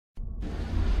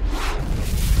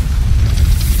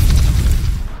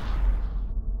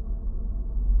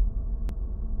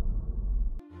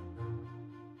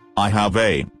I have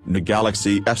a new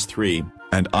Galaxy S3,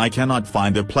 and I cannot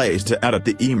find a place to edit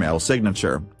the email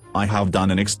signature. I have done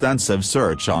an extensive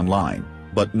search online,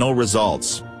 but no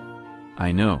results.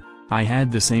 I know, I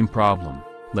had the same problem.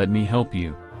 Let me help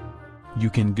you. You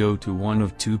can go to one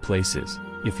of two places.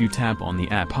 If you tap on the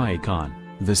app icon,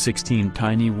 the 16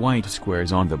 tiny white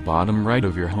squares on the bottom right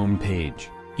of your home page,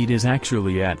 it is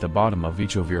actually at the bottom of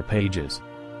each of your pages.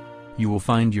 You will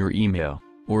find your email,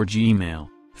 or Gmail,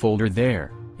 folder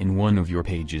there, in one of your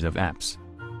pages of apps.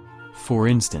 For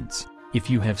instance, if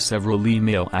you have several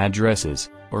email addresses,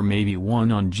 or maybe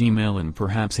one on Gmail and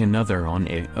perhaps another on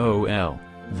AOL,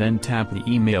 then tap the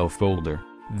email folder.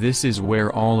 This is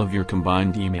where all of your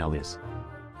combined email is.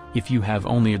 If you have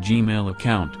only a Gmail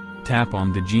account, tap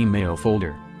on the Gmail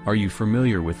folder. Are you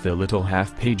familiar with the little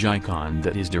half-page icon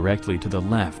that is directly to the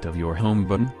left of your home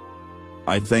button?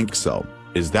 I think so.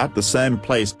 Is that the same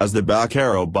place as the back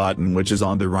arrow button which is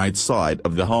on the right side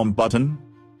of the home button?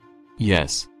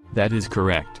 Yes, that is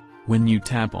correct. When you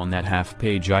tap on that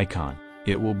half-page icon,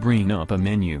 it will bring up a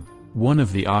menu. One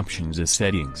of the options is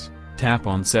Settings. Tap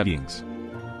on Settings.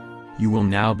 You will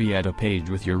now be at a page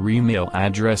with your email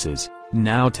addresses.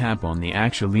 Now tap on the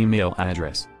actual email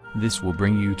address. This will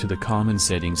bring you to the Common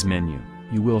Settings menu.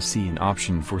 You will see an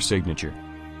option for signature.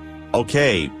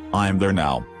 Okay, I'm there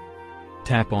now.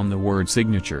 Tap on the word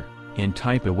signature, and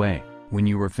type away. When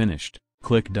you are finished,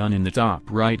 click Done in the top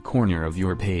right corner of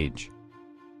your page.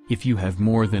 If you have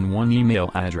more than one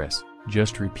email address,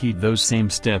 just repeat those same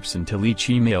steps until each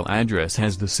email address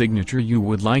has the signature you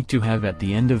would like to have at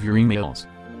the end of your emails.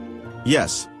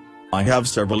 Yes. I have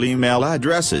several email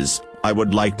addresses. I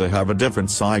would like to have a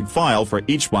different SIG file for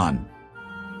each one.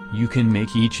 You can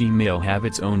make each email have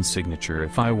its own signature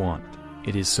if I want.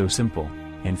 It is so simple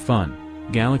and fun.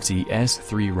 Galaxy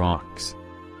S3 rocks.